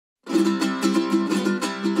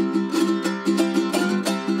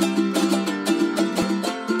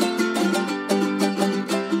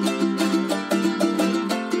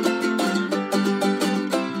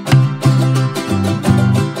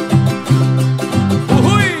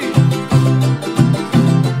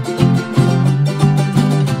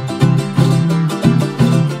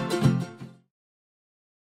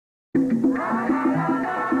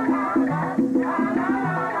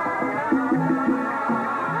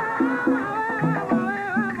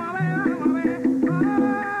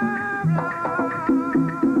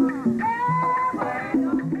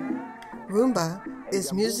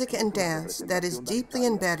is music and dance that is deeply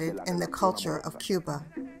embedded in the culture of Cuba.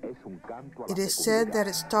 It is said that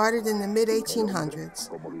it started in the mid-1800s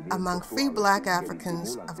among free black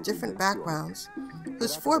Africans of different backgrounds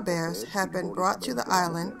whose forebears had been brought to the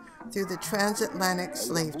island through the transatlantic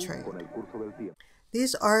slave trade.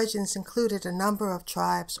 These origins included a number of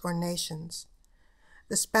tribes or nations.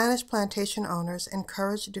 The Spanish plantation owners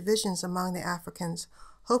encouraged divisions among the Africans,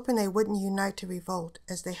 hoping they wouldn't unite to revolt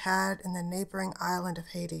as they had in the neighboring island of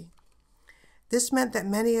Haiti. This meant that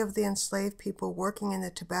many of the enslaved people working in the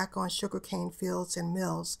tobacco and sugarcane fields and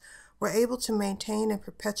mills were able to maintain and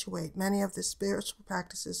perpetuate many of the spiritual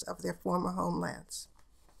practices of their former homelands.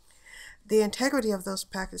 The integrity of those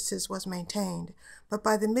practices was maintained, but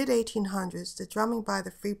by the mid-1800s, the drumming by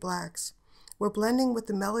the free blacks were blending with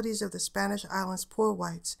the melodies of the Spanish islands' poor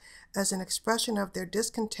whites as an expression of their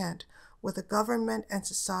discontent with a government and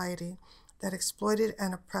society that exploited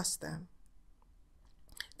and oppressed them.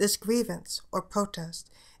 This grievance, or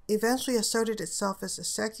protest, eventually asserted itself as a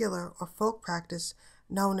secular or folk practice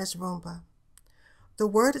known as rumba. The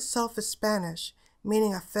word itself is Spanish,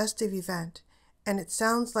 meaning a festive event, and it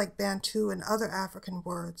sounds like Bantu and other African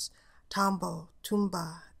words, tambo,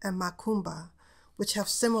 tumba, and macumba, which have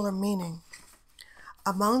similar meaning.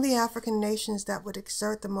 Among the African nations that would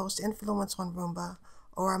exert the most influence on rumba,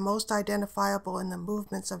 or are most identifiable in the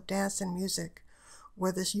movements of dance and music,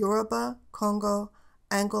 were the Yoruba, Congo,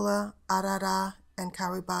 Angola, Arara, and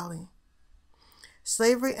Caribali.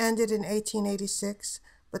 Slavery ended in 1886,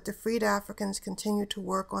 but the freed Africans continued to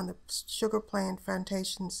work on the sugar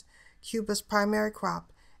plantations, Cuba's primary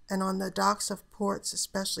crop, and on the docks of ports,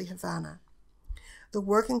 especially Havana. The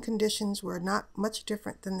working conditions were not much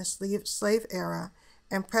different than the slave era,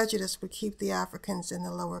 and prejudice would keep the Africans in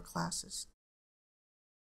the lower classes.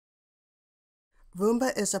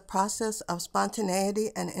 Rumba is a process of spontaneity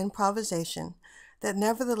and improvisation that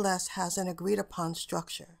nevertheless has an agreed-upon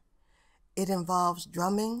structure. It involves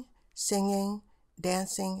drumming, singing,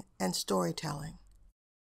 dancing, and storytelling.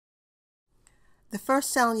 The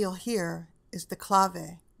first sound you'll hear is the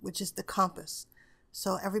clave, which is the compass,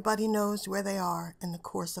 so everybody knows where they are in the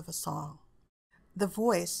course of a song. The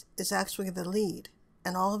voice is actually the lead,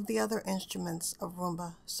 and all of the other instruments of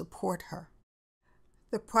rumba support her.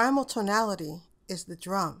 The primal tonality is the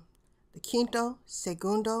drum, the quinto,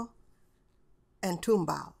 segundo, and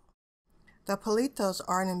tumbao. The palitos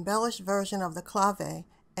are an embellished version of the clave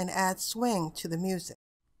and add swing to the music.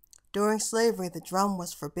 During slavery, the drum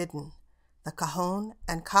was forbidden. The cajon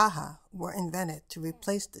and caja were invented to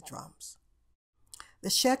replace the drums. The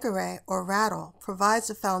shekere, or rattle, provides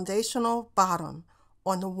a foundational bottom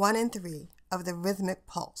on the 1 and 3 of the rhythmic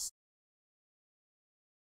pulse.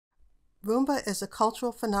 Rumba is a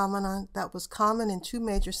cultural phenomenon that was common in 2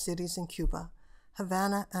 major cities in Cuba,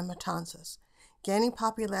 Havana and Matanzas, gaining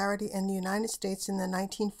popularity in the United States in the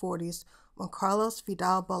 1940s when Carlos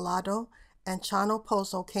Vidal Bolado and Chano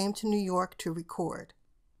Pozo came to New York to record.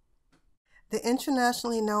 The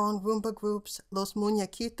internationally known rumba groups Los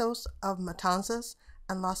Muñequitos of Matanzas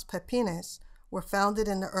and Los Pepines were founded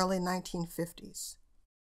in the early 1950s.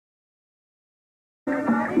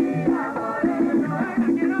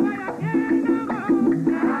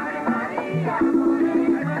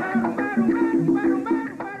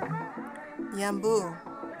 Yambu,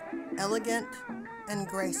 elegant and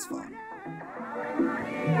graceful.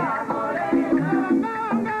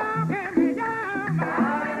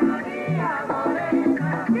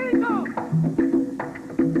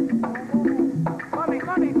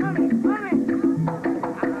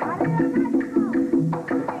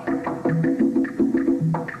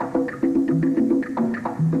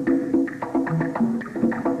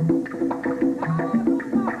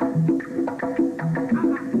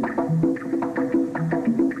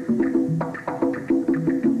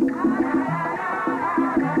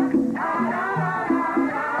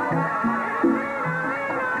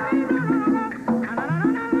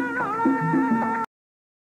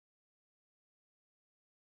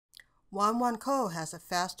 Guanguancó has a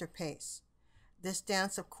faster pace. This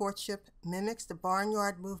dance of courtship mimics the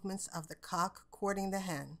barnyard movements of the cock courting the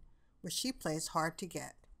hen, where she plays hard to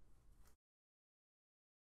get.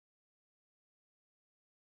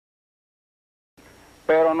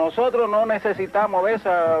 Pero nosotros no necesitamos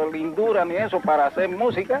esa lindura ni eso para hacer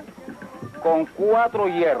música. Con 4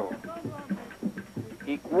 hierros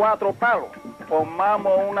y 4 palos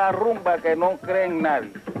formamos una rumba que no cree en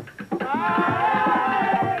nadie.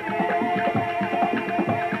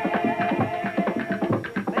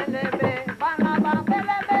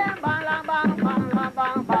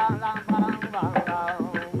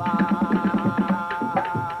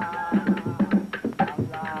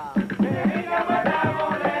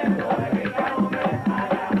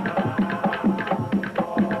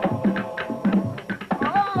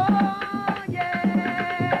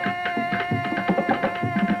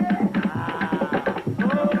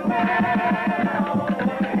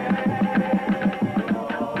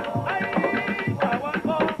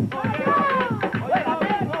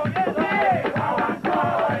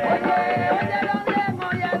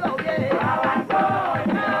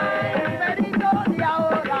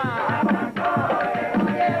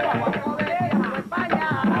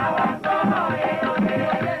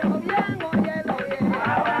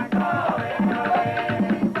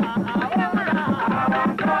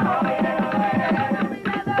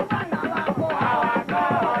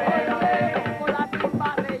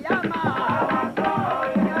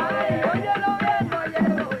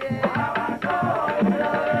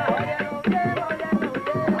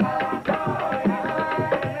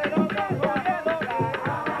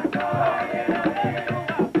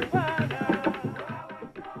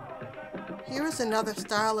 another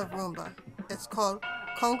style of rumba. It's called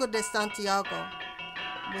Congo de Santiago,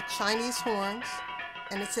 with Chinese horns,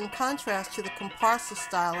 and it's in contrast to the comparsa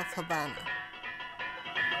style of Havana.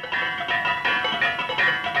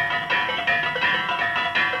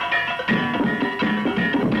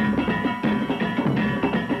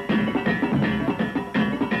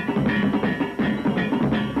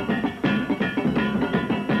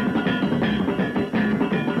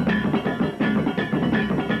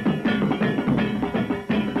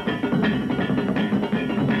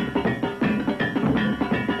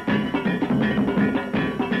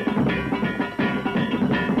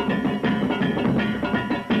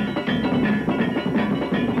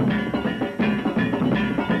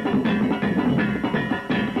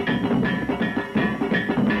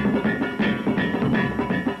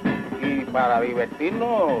 Para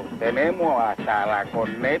divertirnos tenemos hasta la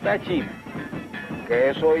corneta china, que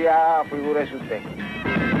eso ya figúrese usted.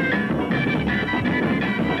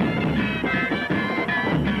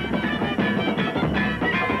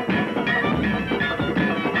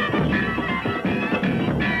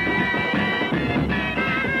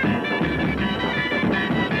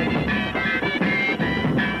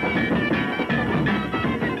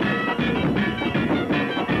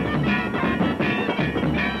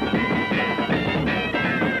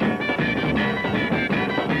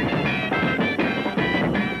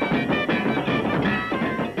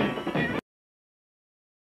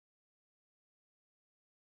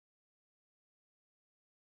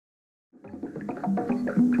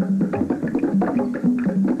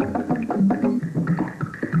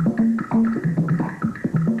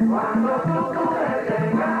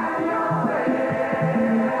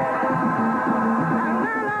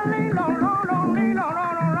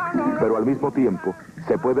 Pero al mismo tiempo,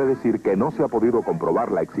 se puede decir que no se ha podido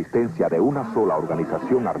comprobar la existencia de una sola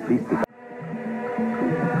organización artística.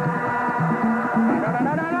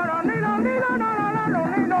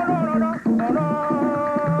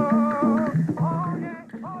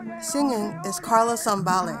 Singing is Carlos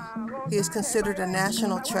Zambale. He is considered a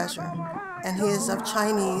national treasure, and he is of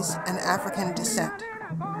Chinese and African descent.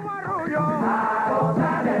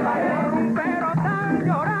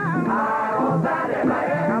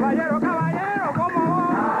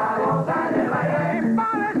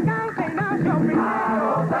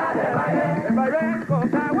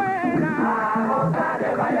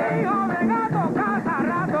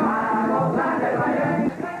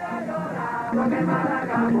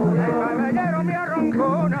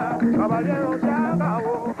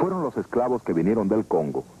 Fueron los esclavos que vinieron del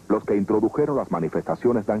Congo los que introdujeron las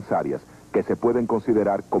manifestaciones danzarias que se pueden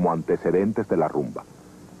considerar como antecedentes de la rumba.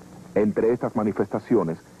 Entre estas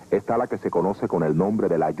manifestaciones está la que se conoce con el nombre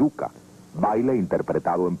de la yuca, baile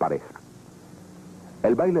interpretado en pareja.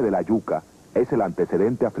 El baile de la yuca es el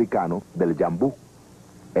antecedente africano del yambú.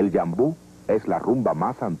 El yambú es la rumba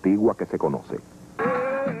más antigua que se conoce.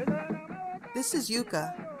 This is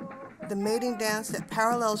yuca, the mating dance that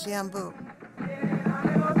parallels yambú.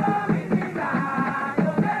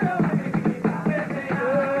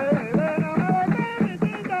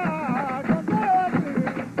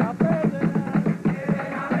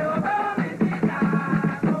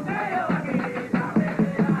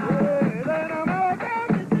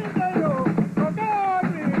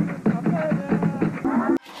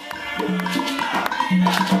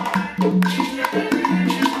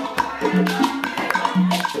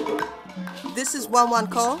 This is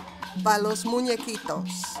Guaguancó by Los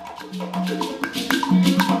Muñequitos.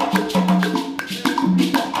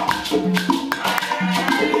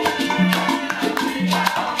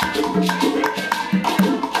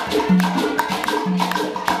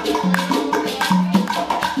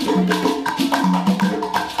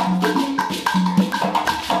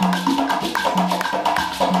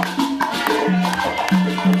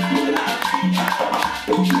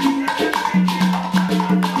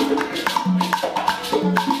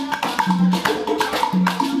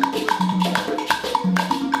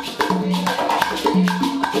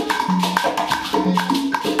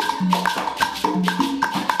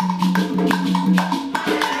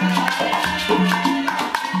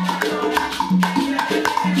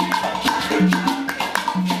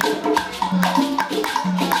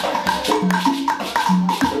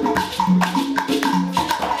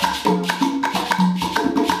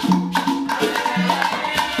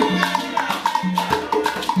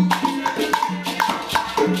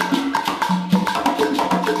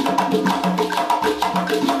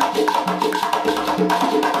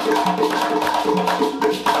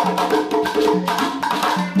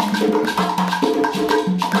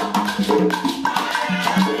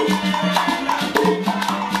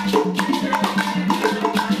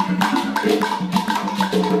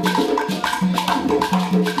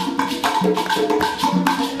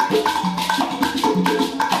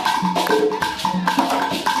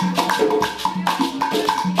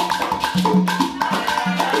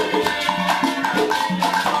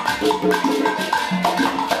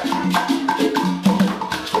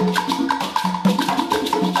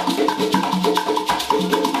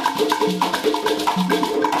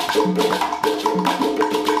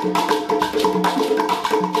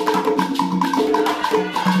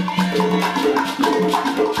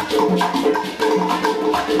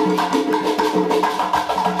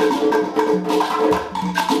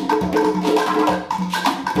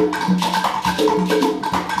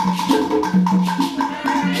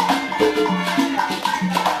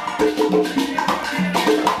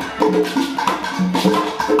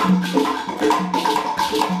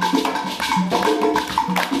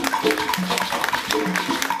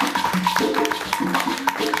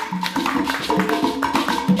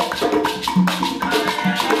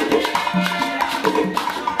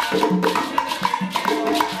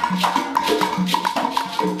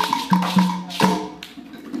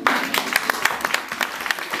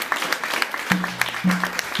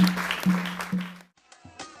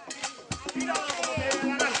 And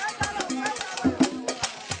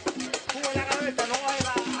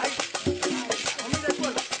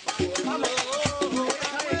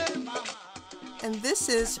this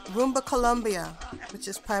is Rumba Colombia, which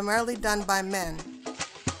is primarily done by men.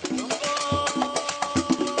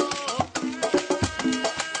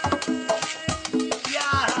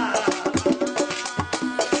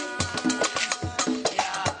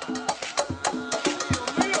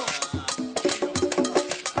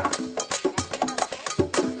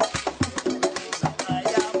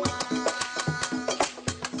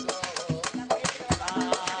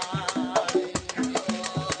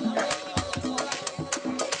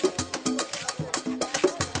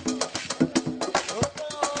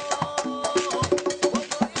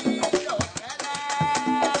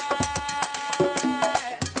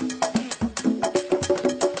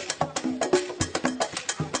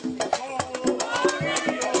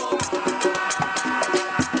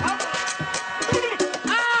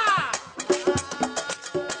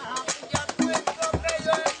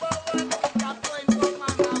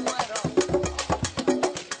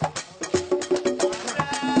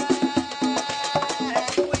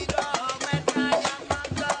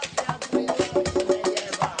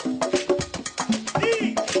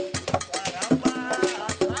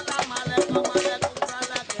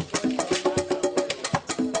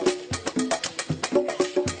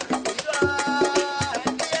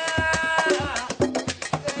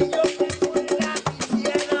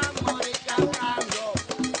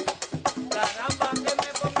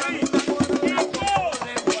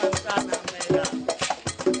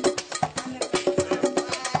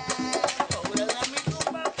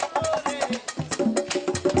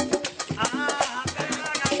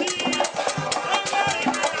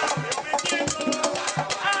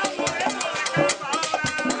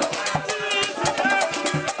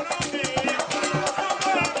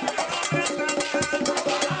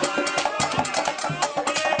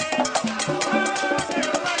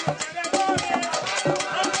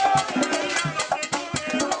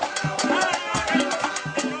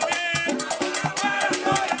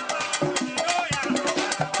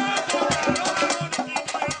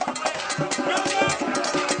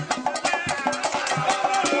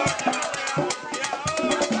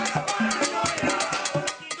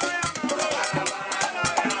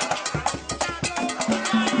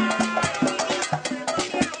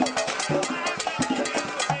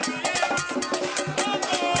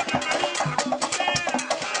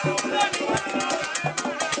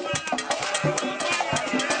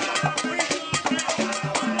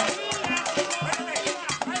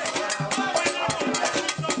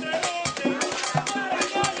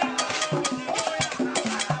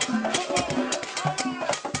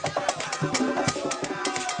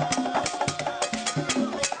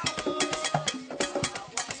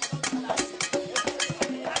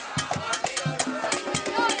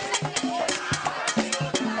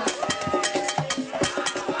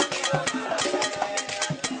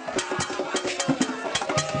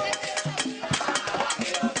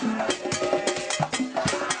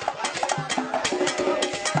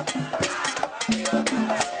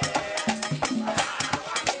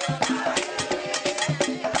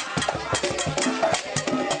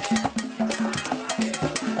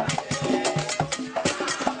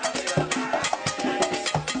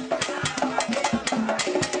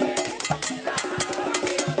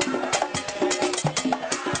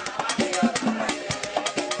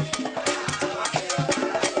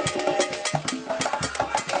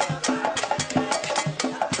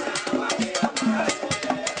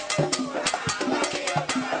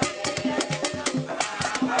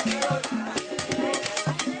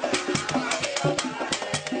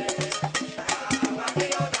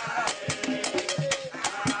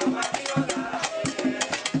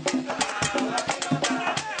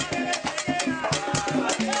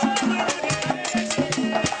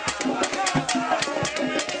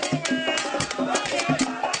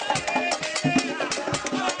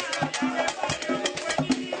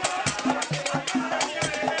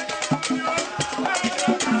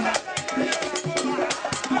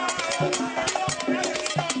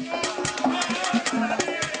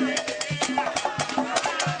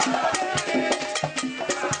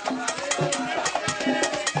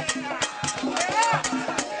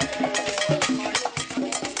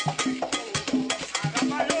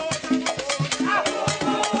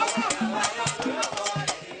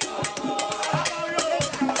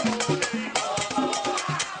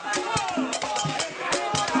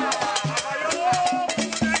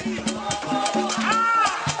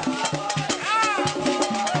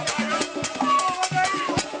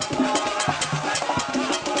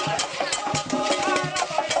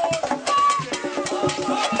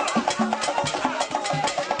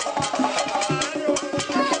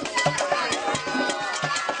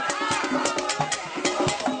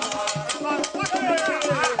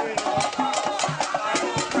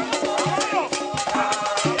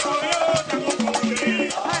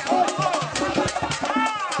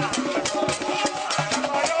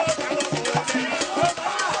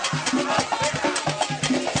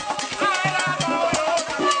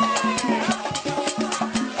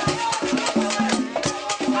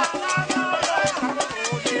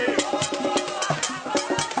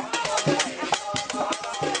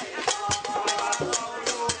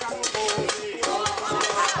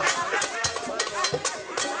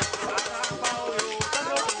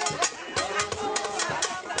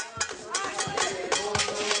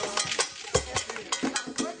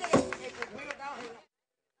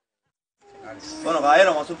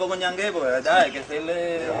 vamos un poco ñangue, porque verdad hay que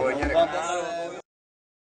hacerle...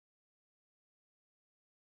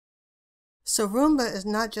 So rumba is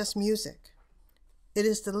not just music. It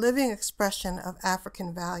is the living expression of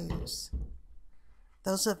African values.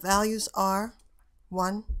 Those values are,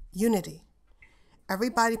 1, unity.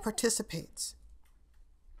 Everybody participates.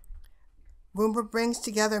 Rumba brings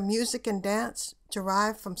together music and dance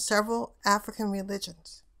derived from several African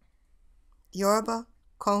religions, Yoruba,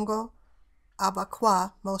 Congo,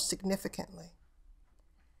 Abakwa most significantly.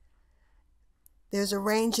 There's a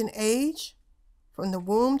range in age from the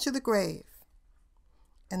womb to the grave,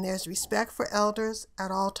 and there's respect for elders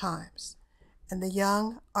at all times, and the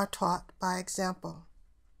young are taught by example.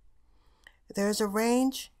 There's a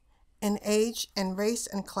range in age and race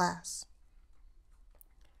and class.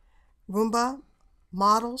 Rumba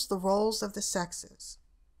models the roles of the sexes.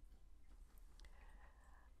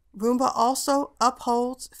 Rumba also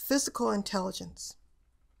upholds physical intelligence.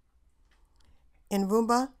 In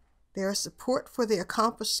Rumba, there is support for the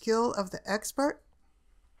accomplished skill of the expert,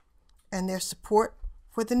 and there's support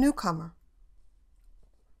for the newcomer.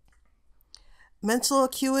 Mental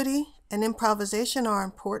acuity and improvisation are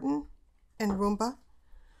important in Rumba.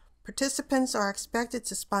 Participants are expected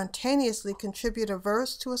to spontaneously contribute a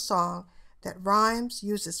verse to a song that rhymes,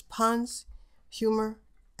 uses puns, humor,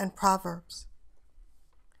 and proverbs.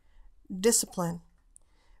 Discipline.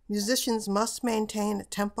 Musicians must maintain a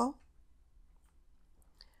tempo.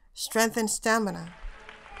 Strength and stamina.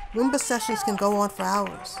 Rumba sessions can go on for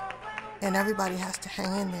hours, and everybody has to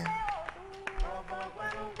hang in there.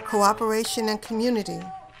 Cooperation and community.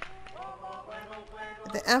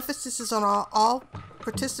 The emphasis is on all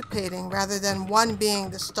participating rather than one being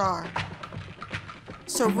the star.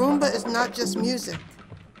 So rumba is not just music,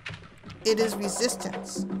 it is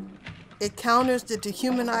resistance. It counters the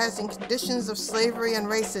dehumanizing conditions of slavery and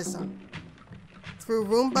racism. Through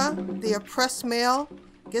rumba, the oppressed male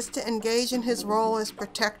gets to engage in his role as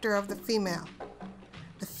protector of the female.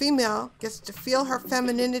 The female gets to feel her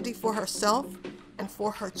femininity for herself and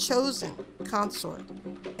for her chosen consort,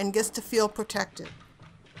 and gets to feel protected.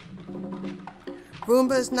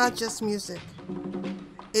 Rumba is not just music,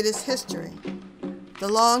 it is history. The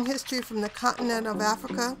long history from the continent of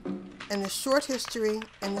Africa, and the short history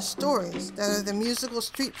and the stories that are the musical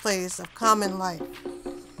street plays of common life.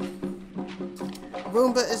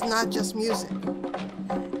 Rumba is not just music.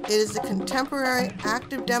 It is a contemporary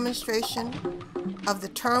active demonstration of the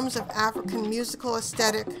terms of African musical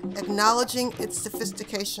aesthetic, acknowledging its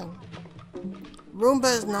sophistication.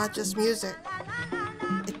 Rumba is not just music.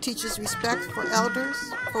 It teaches respect for elders,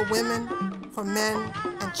 for women, for men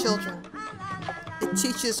and children. It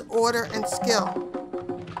teaches order and skill.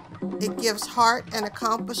 It gives heart and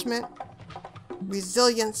accomplishment,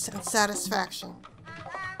 resilience and satisfaction.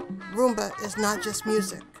 Rumba is not just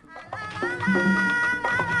music.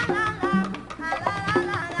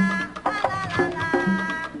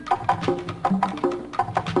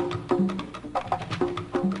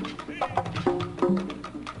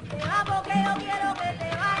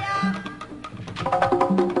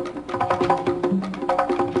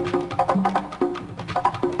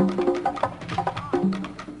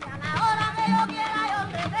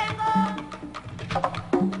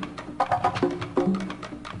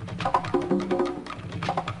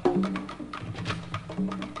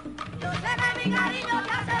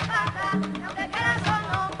 Aunque quieras o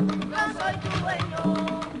no, yo soy tu dueño.